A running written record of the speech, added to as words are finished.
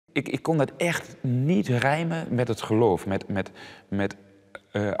Ik kon dat echt niet rijmen met het geloof.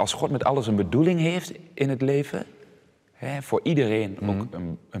 Als God met alles een bedoeling heeft in het leven, hè, voor iedereen ook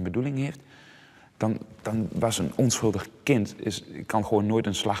een bedoeling heeft, dan was een onschuldig kind, kan gewoon nooit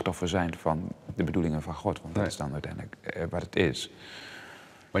een slachtoffer zijn van de bedoelingen van God. Want dat is dan uiteindelijk wat het is.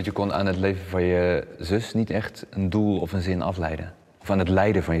 Want je kon aan het leven van je zus niet echt een doel of een zin afleiden? Of aan het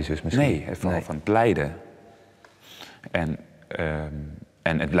lijden van je zus misschien? Nee, vooral van het lijden.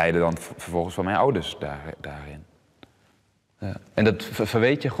 En het lijden dan vervolgens van mijn ouders daarin. Ja. En dat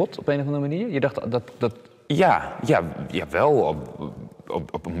verweet je God op een of andere manier? Je dacht dat... Ja, wel.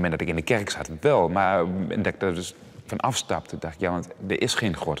 Op het moment dat ik in de kerk zat, wel. Maar dat ik er dus van afstapte, dacht ik, ja, want er is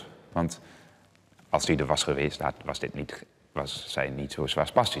geen God. Want als hij er was geweest, was zij niet zo zwaar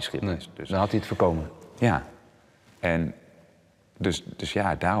spastisch geweest. Nee, dus dan had hij het voorkomen. Ja. En dus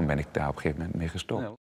ja, daarom ben ik daar op een gegeven moment mee gestopt. Ja.